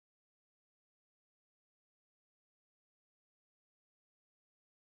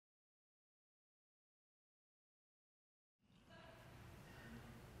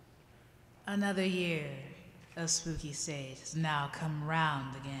Another year of spooky stage has now come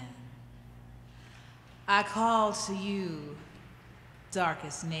round again. I call to you,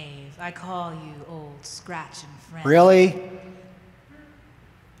 darkest knave. I call you, old scratching friend. Really?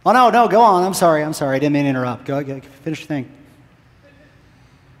 Oh, no, go on. I'm sorry. I didn't mean to interrupt. Go, finish your thing.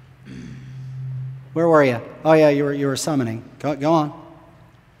 Where were you? Oh, yeah, you were summoning. Go on.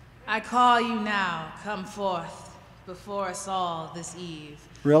 I call you now. Come forth before us all this eve.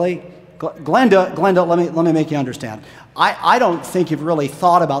 Really? Glenda, let me make you understand. I don't think you've really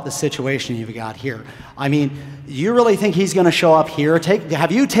thought about the situation you've got here. I mean, you really think he's going to show up here?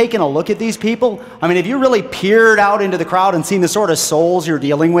 Have you taken a look at these people? I mean, have you really peered out into the crowd and seen the sort of souls you're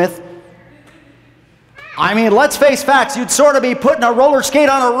dealing with? I mean, let's face facts. You'd sort of be putting a roller skate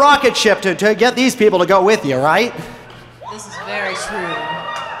on a rocket ship to get these people to go with you, right? This is very true.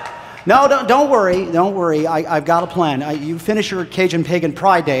 No, don't worry. I've got a plan. You finish your Cajun Pagan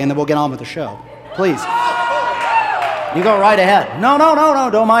Pride Day, and then we'll get on with the show. Please. You go right ahead. No,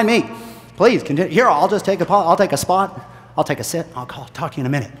 don't mind me. Please, continue. Here, I'll just take a spot. I'll take a sit. I'll talk to you in a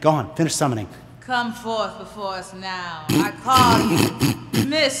minute. Go on, finish summoning. Come forth before us now. I call you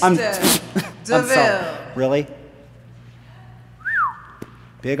Mr. DeVille. I'm sorry. Really?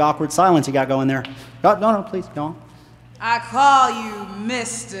 Big awkward silence you got going there. No, please, go on. I call you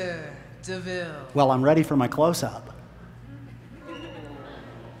Mr. DeVille. Well, I'm ready for my close-up.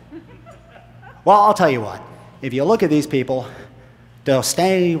 Well, I'll tell you what. If you look at these people, they'll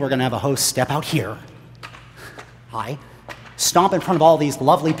stay. We're going to have a host step out here. Hi. Stomp in front of all these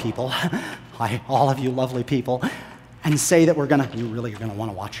lovely people. Hi, all of you lovely people. And say that you really are going to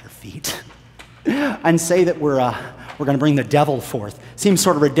want to watch your feet. And say that we're going to bring the devil forth. Seems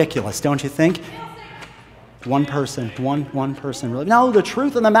sort of ridiculous, don't you think? One person, really. No, the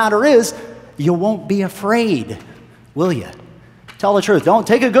truth of the matter is, you won't be afraid, will you? Tell the truth. Don't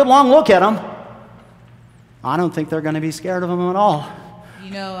take a good long look at them. I don't think they're going to be scared of them at all. You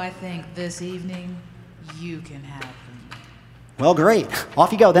know, I think this evening, you can have them. Well, great.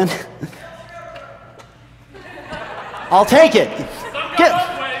 Off you go, then. I'll take it.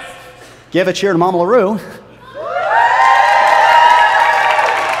 Give a cheer to Mama LaRue.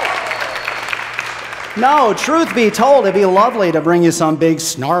 No, truth be told, it'd be lovely to bring you some big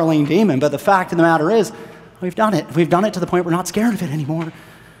snarling demon, but the fact of the matter is, we've done it. We've done it to the point we're not scared of it anymore.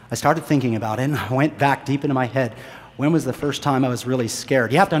 I started thinking about it, and I went back deep into my head. When was the first time I was really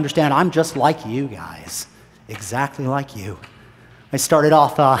scared? You have to understand, I'm just like you guys. Exactly like you. I started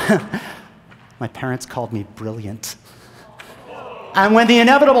off, my parents called me brilliant. And when the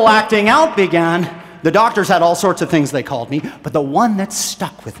inevitable acting out began, the doctors had all sorts of things they called me, but the one that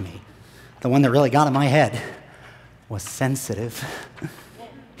stuck with me, the one that really got in my head, was sensitive.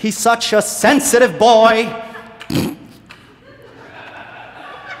 He's such a sensitive boy.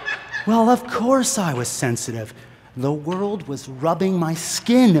 Well, of course I was sensitive. The world was rubbing my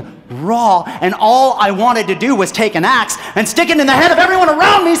skin raw, and all I wanted to do was take an axe and stick it in the head of everyone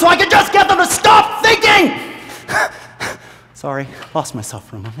around me so I could just get them to stop thinking. Sorry, lost myself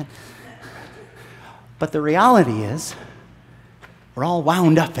for a moment. But the reality is, we're all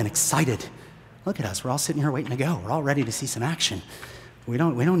wound up and excited. Look at us, we're all sitting here waiting to go. We're all ready to see some action. We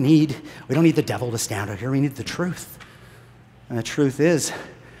don't need the devil to stand out here, we need the truth. And the truth is,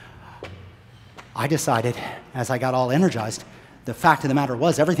 I decided, as I got all energized, the fact of the matter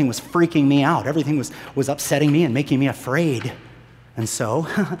was everything was freaking me out. Everything was upsetting me and making me afraid. And so,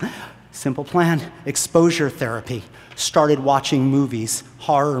 simple plan, exposure therapy. Started watching movies,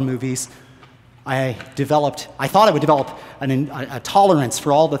 horror movies. I thought I would develop a tolerance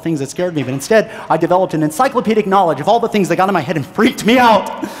for all the things that scared me, but instead I developed an encyclopedic knowledge of all the things that got in my head and freaked me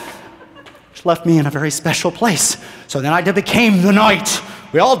out, which left me in a very special place. So then I became the knight.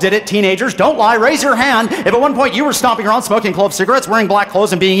 We all did it, teenagers. Don't lie, raise your hand if at one point you were stomping around smoking clove cigarettes, wearing black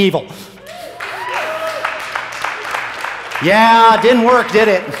clothes, and being evil. Yeah, didn't work, did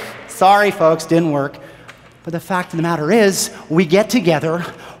it? Sorry, folks, didn't work. But the fact of the matter is, we get together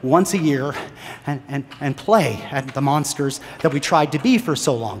once a year and play at the monsters that we tried to be for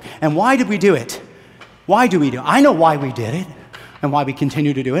so long. And why did we do it? Why do we do it? I know why we did it, and why we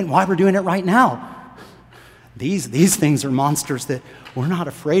continue to do it, and why we're doing it right now. These things are monsters that we're not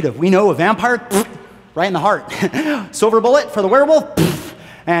afraid of. We know a vampire, right in the heart. Silver bullet for the werewolf,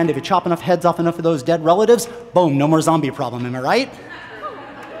 and if you chop enough heads off enough of those dead relatives, boom, no more zombie problem, am I right?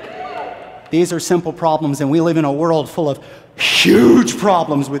 These are simple problems, and we live in a world full of huge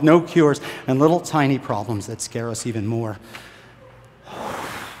problems with no cures and little tiny problems that scare us even more.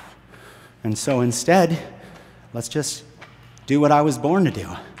 And so instead, let's just do what I was born to do.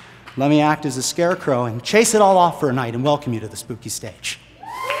 Let me act as a scarecrow and chase it all off for a night and welcome you to the spooky stage.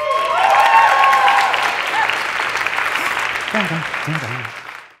 Dun, dun, dun, dun.